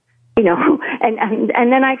is?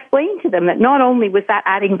 and then I explained to them that not only was that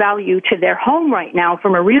adding value to their home right now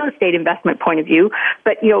from a real estate investment point of view,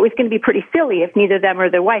 but, it was going to be pretty silly if neither them or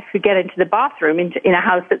their wife could get into the bathroom in a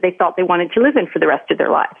house that they thought they wanted to live in for the rest of their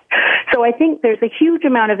lives. So I think there's a huge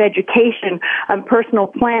amount of education and personal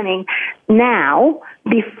planning now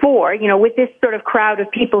before, with this sort of crowd of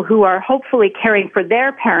people who are hopefully caring for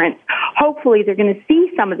their parents. Hopefully they're going to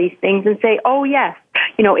see some of these things and say, oh yes,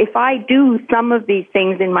 if I do some of these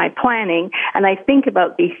things in my planning and I think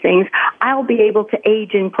about these things, I'll be able to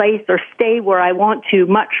age in place or stay where I want to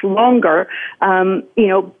much longer,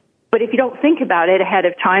 But if you don't think about it ahead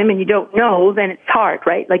of time and you don't know, then it's hard,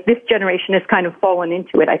 right? Like this generation has kind of fallen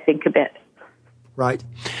into it, I think, a bit. Right.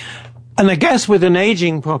 And I guess with an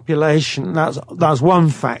aging population, that's one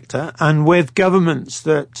factor. And with governments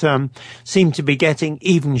that seem to be getting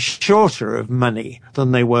even shorter of money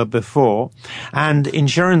than they were before, and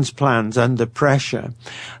insurance plans under pressure,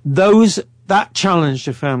 that challenge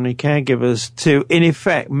to family caregivers to, in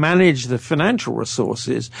effect, manage the financial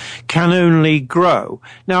resources can only grow.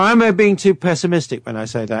 Now, am I being too pessimistic when I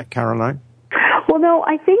say that, Caroline? Well, no,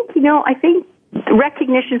 I think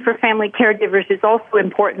recognition for family caregivers is also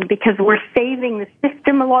important because we're saving the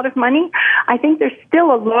system a lot of money. I think there's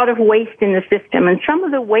still a lot of waste in the system, and some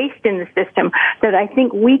of the waste in the system that I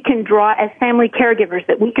think we can draw as family caregivers,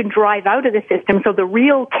 that we can drive out of the system so the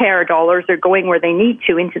real care dollars are going where they need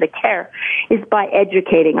to, into the care, is by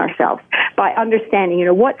educating ourselves, by understanding,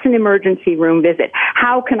 what's an emergency room visit?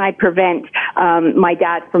 How can I prevent my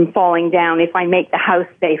dad from falling down if I make the house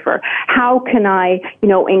safer? How can I,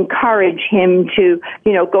 encourage him to,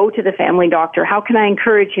 go to the family doctor? How can I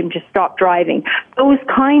encourage him to stop driving? Those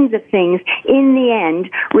kinds of things, in the end,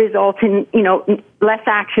 result in, less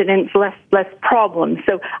accidents, less problems.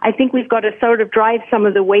 So I think we've got to sort of drive some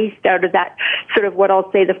of the waste out of that sort of what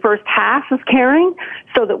I'll say the first half of caring,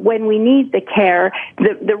 so that when we need the care,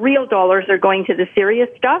 the real dollars are going to the serious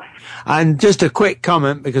stuff. And just a quick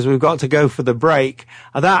comment, because we've got to go for the break.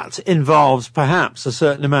 That involves perhaps a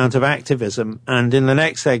certain amount of activism. And in the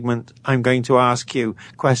next segment, I'm going to ask you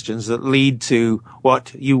questions that lead to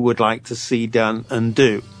what you would like to see done and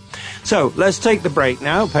do. So let's take the break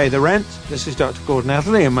now, pay the rent. This is Dr. Gordon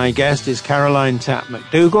Atherley, and my guest is Caroline Tapp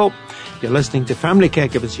McDougall. You're listening to Family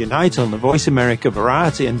Caregivers Unite on the Voice America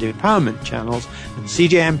Variety and Empowerment channels and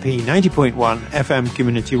CJMP 90.1 FM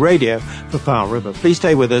Community Radio for Powell River. Please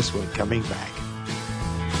stay with us. We're coming back.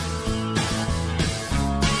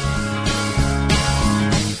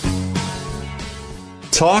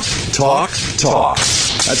 Talk, talk, talk.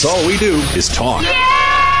 That's all we do is talk.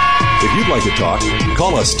 If you'd like to talk,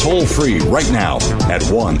 call us toll-free right now at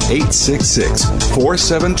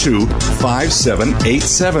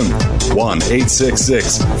 1-866-472-5787.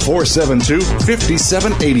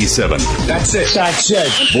 1-866-472-5787. That's it.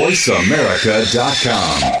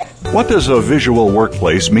 VoiceAmerica.com. What does a visual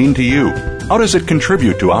workplace mean to you? How does it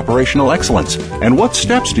contribute to operational excellence? And what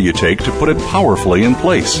steps do you take to put it powerfully in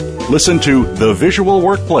place? Listen to The Visual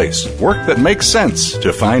Workplace, work that makes sense,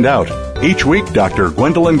 to find out. Each week, Dr.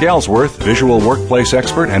 Gwendolyn Galsworth, visual workplace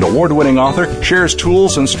expert and award-winning author, shares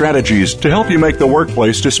tools and strategies to help you make the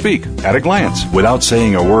workplace to speak at a glance without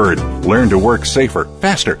saying a word. Learn to work safer,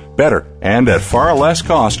 faster, better, and at far less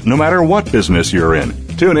cost, no matter what business you're in.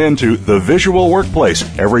 Tune in to The Visual Workplace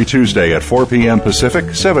every Tuesday at 4 p.m.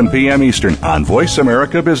 Pacific, 7 p.m. Eastern on Voice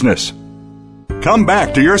America Business. Come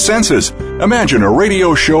back to your senses. Imagine a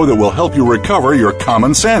radio show that will help you recover your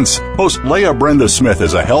common sense. Host Leah Brenda Smith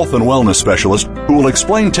is a health and wellness specialist who will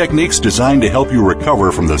explain techniques designed to help you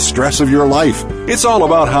recover from the stress of your life. It's all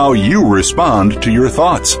about how you respond to your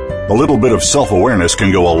thoughts. A little bit of self-awareness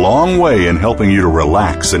can go a long way in helping you to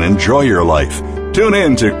relax and enjoy your life. Tune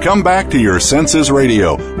in to Come Back to Your Senses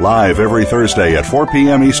Radio, live every Thursday at 4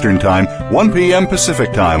 p.m. Eastern Time, 1 p.m.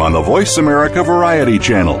 Pacific Time on the Voice America Variety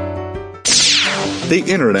Channel. The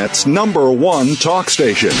Internet's #1 talk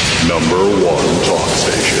station. #1 talk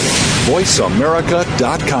station.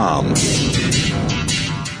 VoiceAmerica.com.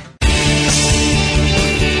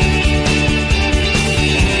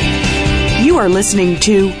 You are listening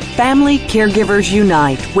to Family Caregivers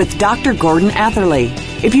Unite with Dr. Gordon Atherley.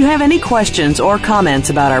 If you have any questions or comments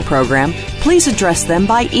about our program, please address them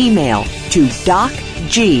by email to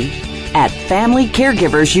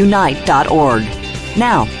docg@familycaregiversunite.org.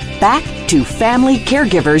 Now, back to Family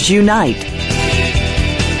Caregivers Unite.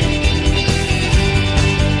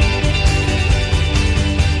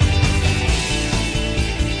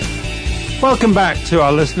 Welcome back to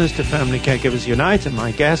our listeners to Family Caregivers Unite and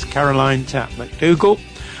my guest, Caroline Tapp McDougall.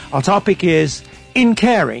 Our topic is, in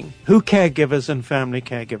caring, who caregivers and family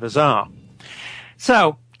caregivers are.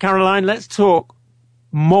 So, Caroline, let's talk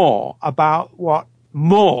more about what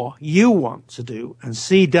more you want to do and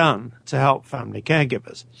see done to help family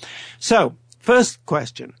caregivers. So, first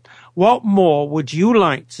question, what more would you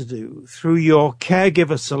like to do through your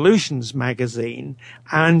Caregiver Solutions magazine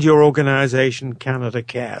and your organization Canada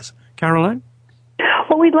Cares? Caroline?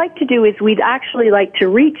 What we'd like to do is we'd actually like to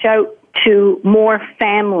reach out to more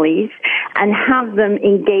families and have them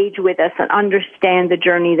engage with us and understand the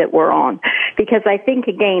journey that we're on. Because I think,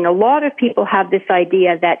 again, a lot of people have this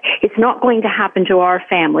idea that it's not going to happen to our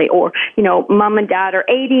family, or, mom and dad are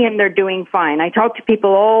 80 and they're doing fine. I talk to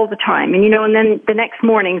people all the time, and then the next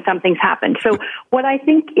morning something's happened. So what I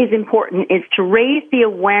think is important is to raise the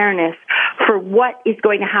awareness for what is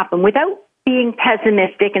going to happen without being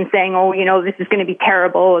pessimistic and saying, this is going to be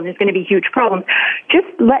terrible and there's going to be huge problems. Just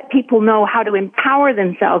let people know how to empower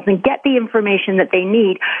themselves and get the information that they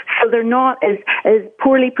need so they're not as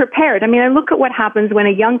poorly prepared. I mean, I look at what happens when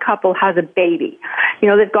a young couple has a baby.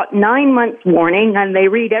 They've got 9 months warning and they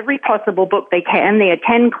read every possible book they can. They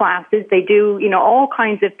attend classes. They do, all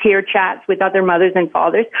kinds of peer chats with other mothers and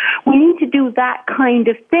fathers. We need to do that kind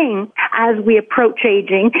of thing as we approach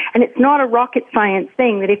aging. And it's not a rocket science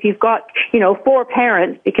thing that if you've got, 4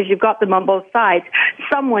 parents, because you've got them on both sides,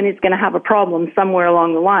 someone is going to have a problem somewhere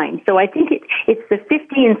along the line. So I think it's the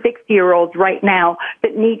 50 and 60-year-olds right now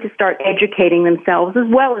that need to start educating themselves as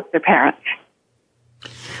well as their parents.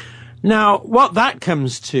 Now, what that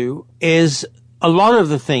comes to is a lot of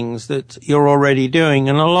the things that you're already doing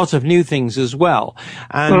and a lot of new things as well.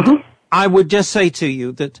 And I would just say to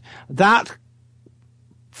you that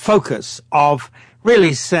focus of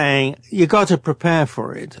really saying you got to prepare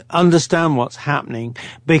for it, understand what's happening,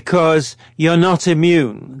 because you're not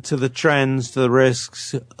immune to the trends, the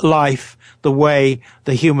risks, life, the way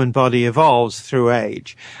the human body evolves through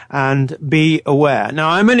age, and be aware. Now,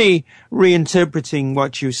 I'm only reinterpreting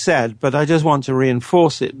what you said, but I just want to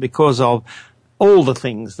reinforce it because of all the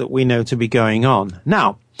things that we know to be going on.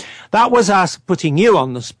 Now, that was us putting you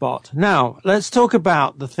on the spot. Now, let's talk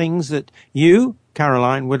about the things that you,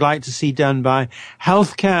 Caroline, would like to see done by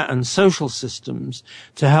healthcare and social systems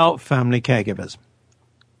to help family caregivers.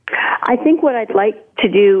 I think what I'd like to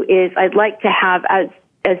do is I'd like to have,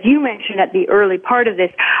 as you mentioned at the early part of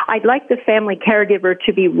this, I'd like the family caregiver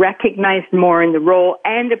to be recognized more in the role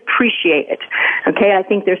and appreciate it. Okay, I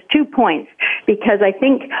think there's 2 points, because I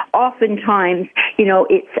think oftentimes,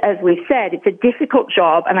 it's, as we've said, it's a difficult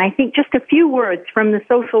job, and I think just a few words from the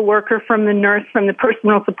social worker, from the nurse, from the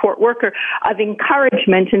personal support worker of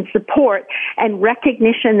encouragement and support and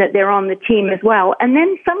recognition that they're on the team as well. And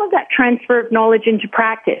then some of that transfer of knowledge into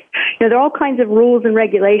practice. There are all kinds of rules and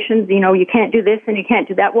regulations, you can't do this and you can't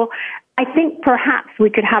do that. Well, I think perhaps we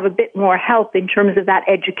could have a bit more help in terms of that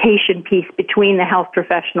education piece between the health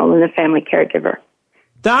professional and the family caregiver.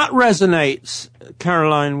 That resonates,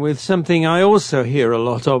 Caroline, with something I also hear a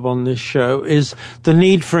lot of on this show, is the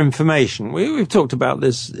need for information. We've talked about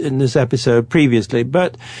this in this episode previously,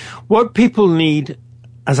 but what people need,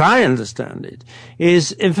 as I understand it,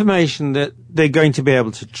 is information that they're going to be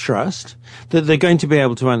able to trust, that they're going to be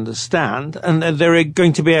able to understand, and that they're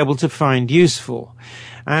going to be able to find useful.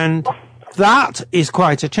 And that is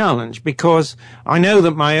quite a challenge, because I know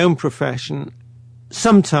that my own profession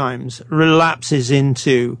sometimes relapses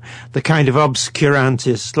into the kind of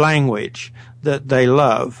obscurantist language that they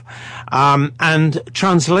love, and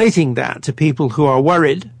translating that to people who are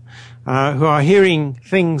worried, who are hearing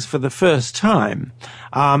things for the first time,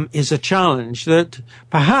 is a challenge that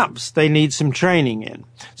perhaps they need some training in.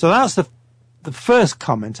 So that's the first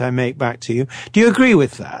comment I make back to you. Do you agree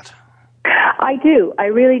with that? I do. I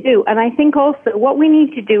really do. And I think also what we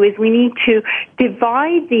need to do is we need to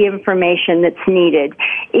divide the information that's needed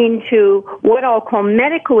into what I'll call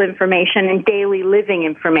medical information and daily living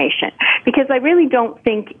information. Because I really don't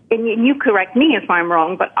think, and you correct me if I'm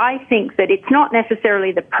wrong, but I think that it's not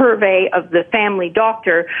necessarily the purvey of the family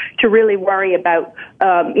doctor to really worry about,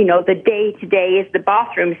 the day-to-day, is the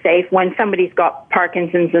bathroom safe when somebody's got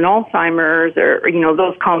Parkinson's and Alzheimer's or,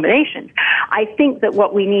 those combinations. I think that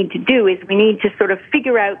what we need to do is we need to sort of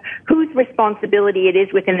figure out whose responsibility it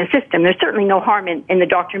is within the system. There's certainly no harm in the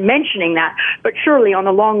doctor mentioning that, but surely on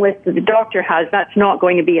the long list that the doctor has, that's not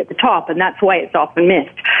going to be at the top, and that's why it's often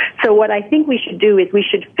missed. So what I think we should do is we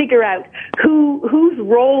should figure out whose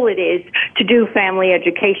role it is to do family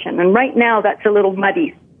education. And right now that's a little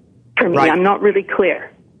muddy for me. Right. I'm not really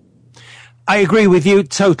clear. I agree with you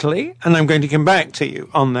totally, and I'm going to come back to you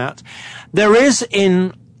on that. There is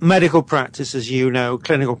in medical practice, as you know,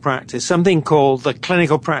 clinical practice, something called the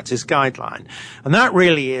Clinical Practice Guideline. And that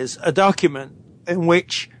really is a document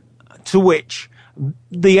to which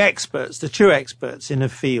the experts, the true experts in a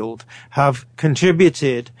field, have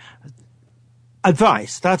contributed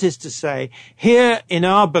advice. That is to say, here in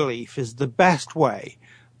our belief is the best way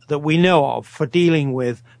that we know of for dealing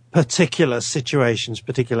with particular situations,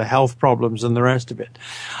 particular health problems and the rest of it.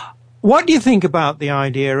 What do you think about the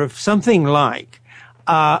idea of something like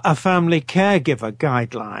a family caregiver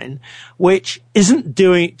guideline, which isn't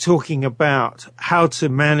talking about how to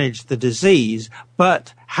manage the disease,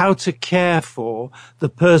 but how to care for the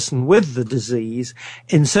person with the disease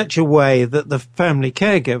in such a way that the family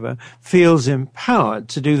caregiver feels empowered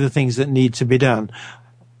to do the things that need to be done?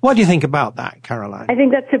 What do you think about that, Caroline? I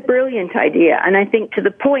think that's a brilliant idea, and I think to the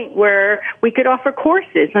point where we could offer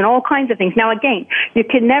courses and all kinds of things. Now, again, you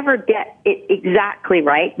can never get it exactly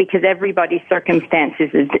right because everybody's circumstances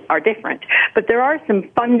are different, but there are some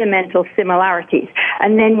fundamental similarities.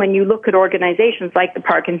 And then when you look at organizations like the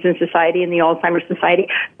Parkinson's Society and the Alzheimer's Society,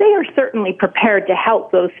 they are certainly prepared to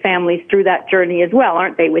help those families through that journey as well,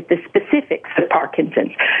 aren't they, with the specifics of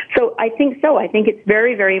Parkinson's? So. I think it's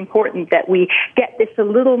very, very important that we get this a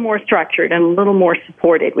little more structured and a little more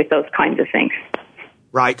supported with those kinds of things.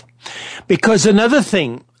 Right. Because another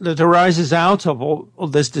thing that arises out of all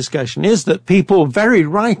this discussion is that people very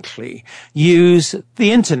rightly use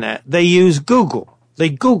the internet. They use Google. They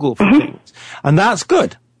Google for things. And that's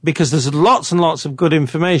good because there's lots and lots of good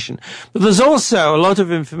information. But there's also a lot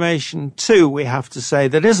of information, too, we have to say,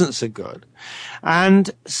 that isn't so good. And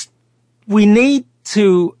we need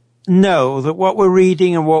to know that what we're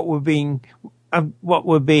reading and what we're being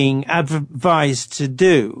advised to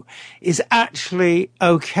do is actually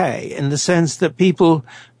okay in the sense that people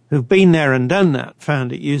who've been there and done that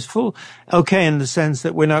found it useful. Okay in the sense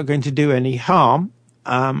that we're not going to do any harm,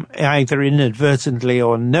 either inadvertently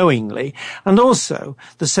or knowingly, and also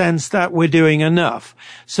the sense that we're doing enough.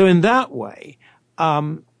 So in that way,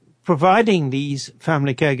 providing these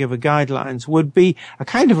family caregiver guidelines would be a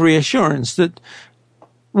kind of reassurance that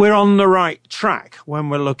we're on the right track when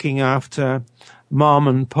we're looking after mom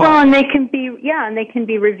and pop. Well, and they can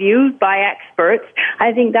be reviewed by experts.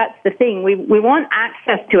 I think that's the thing. We want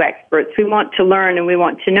access to experts. We want to learn and we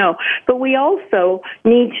want to know. But we also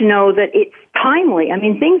need to know that it's timely. I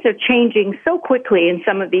mean, things are changing so quickly in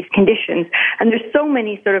some of these conditions, and there's so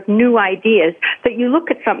many sort of new ideas that you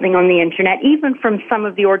look at something on the internet, even from some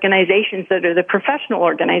of the organizations that are the professional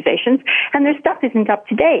organizations, and their stuff isn't up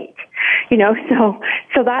to date.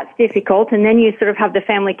 So that's difficult. And then you sort of have the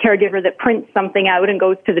family caregiver that prints something out and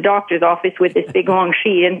goes to the doctor's office with this big long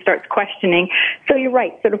sheet and starts questioning. So you're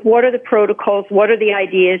right. Sort of what are the protocols? What are the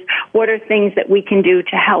ideas? What are things that we can do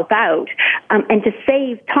to help out? And to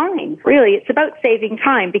save time, really. It's about saving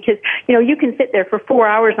time because, you can sit there for 4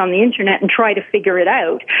 hours on the internet and try to figure it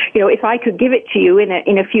out. If I could give it to you in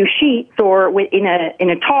a few sheets or in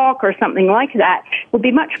a talk or something like that, it would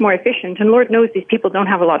be much more efficient. And Lord knows these people don't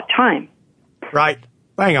have a lot of time. Right.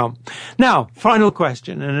 Bang on. Now, final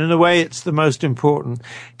question, and in a way it's the most important.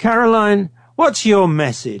 Caroline, what's your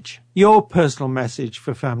message, your personal message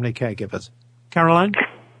for family caregivers? Caroline?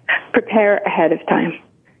 Prepare ahead of time.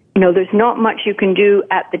 There's not much you can do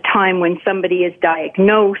at the time when somebody is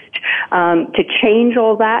diagnosed to change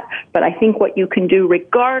all that, but I think what you can do,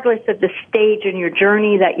 regardless of the stage in your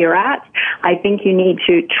journey that you're at, I think you need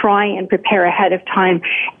to try and prepare ahead of time.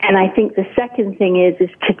 And I think the second thing is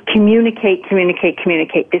to communicate,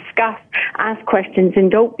 discuss, ask questions,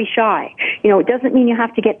 and don't be shy. It doesn't mean you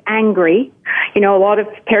have to get angry. A lot of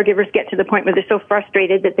caregivers get to the point where they're so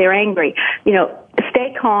frustrated that they're angry.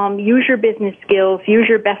 Stay calm, use your business skills, use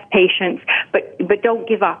your best patience, but don't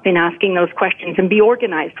give up in asking those questions and be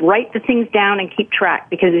organized. Write the things down and keep track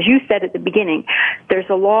because as you said at the beginning, there's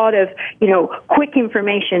a lot of, quick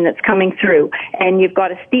information that's coming through and you've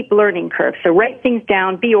got a steep learning curve. So write things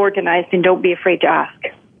down, be organized, and don't be afraid to ask.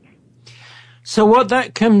 So what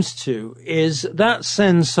that comes to is that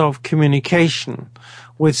sense of communication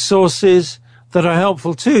with sources that are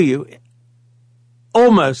helpful to you.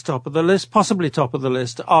 Almost top of the list, possibly top of the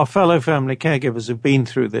list, are fellow family caregivers who've been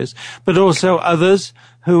through this, but also others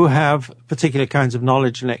who have particular kinds of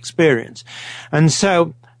knowledge and experience. And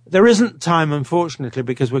so there isn't time, unfortunately,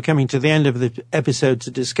 because we're coming to the end of the episode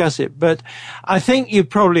to discuss it. But I think you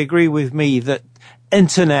probably agree with me that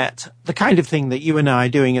internet, the kind of thing that you and I are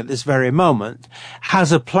doing at this very moment,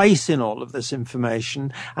 has a place in all of this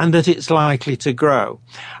information and that it's likely to grow.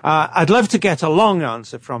 I'd love to get a long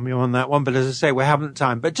answer from you on that one, but as I say, we haven't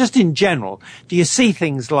time. But just in general, do you see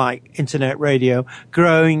things like internet radio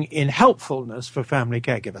growing in helpfulness for family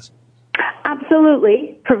caregivers?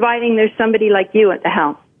 Absolutely, providing there's somebody like you at the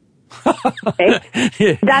helm.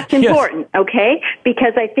 Okay? That's important, okay?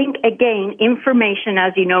 Because I think, again, information,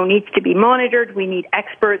 as you know, needs to be monitored. We need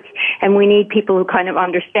experts, and we need people who kind of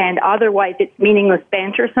understand. Otherwise, it's meaningless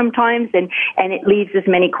banter sometimes, and it leaves as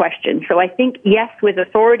many questions. So I think, yes, with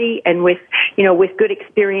authority and with good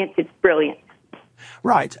experience, it's brilliant.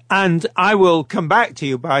 Right. And I will come back to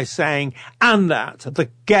you by saying, and that the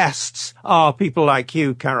guests are people like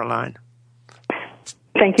you, Caroline.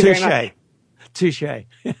 Thank you very much. Touche.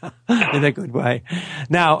 In a good way.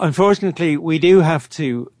 Now, unfortunately, we do have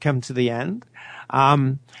to come to the end.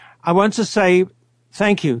 I want to say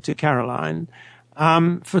thank you to Caroline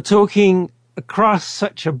for talking across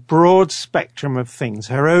such a broad spectrum of things,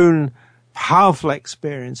 her own powerful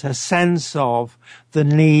experience, her sense of the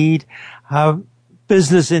need, her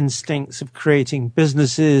business instincts of creating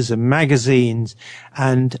businesses and magazines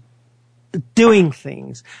and doing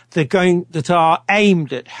things that are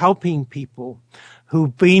aimed at helping people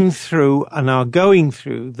who've been through and are going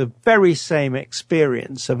through the very same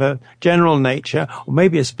experience of a general nature or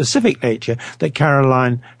maybe a specific nature that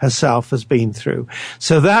Caroline herself has been through.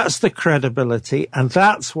 So that's the credibility, and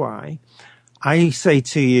that's why I say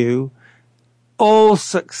to you, all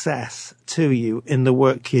success to you in the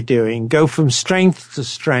work you're doing. Go from strength to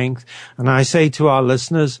strength. And I say to our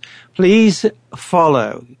listeners, please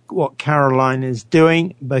follow what Caroline is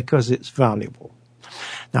doing because it's valuable.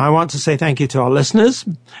 Now, I want to say thank you to our listeners.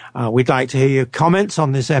 We'd like to hear your comments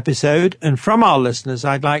on this episode. And from our listeners,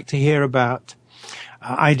 I'd like to hear about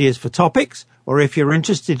ideas for topics, or if you're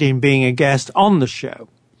interested in being a guest on the show.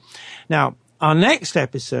 Now, our next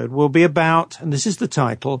episode will be about, and this is the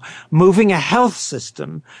title, moving a health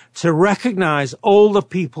system to recognize all the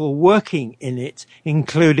people working in it,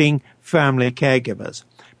 including family caregivers.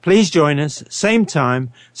 Please join us, same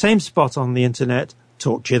time, same spot on the internet.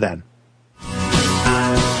 Talk to you then.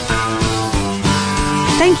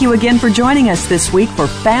 Thank you again for joining us this week for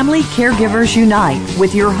Family Caregivers Unite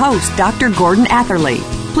with your host, Dr. Gordon Atherley.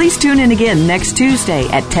 Please tune in again next Tuesday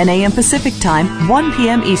at 10 a.m. Pacific Time, 1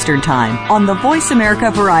 p.m. Eastern Time on the Voice America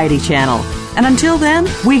Variety Channel. And until then,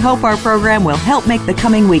 we hope our program will help make the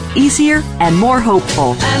coming week easier and more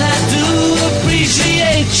hopeful. And I do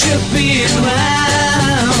appreciate you being around.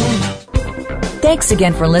 Thanks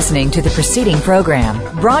again for listening to the preceding program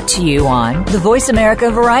brought to you on the Voice America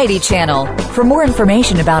Variety Channel. For more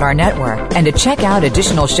information about our network and to check out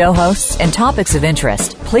additional show hosts and topics of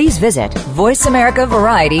interest, please visit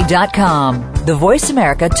voiceamericavariety.com. The Voice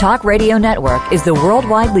America Talk Radio Network is the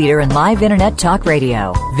worldwide leader in live Internet talk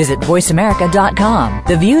radio. Visit voiceamerica.com.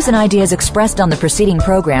 The views and ideas expressed on the preceding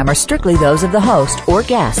program are strictly those of the host or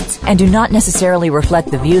guests and do not necessarily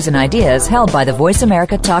reflect the views and ideas held by the Voice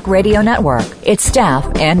America Talk Radio Network, its staff,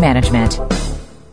 and management.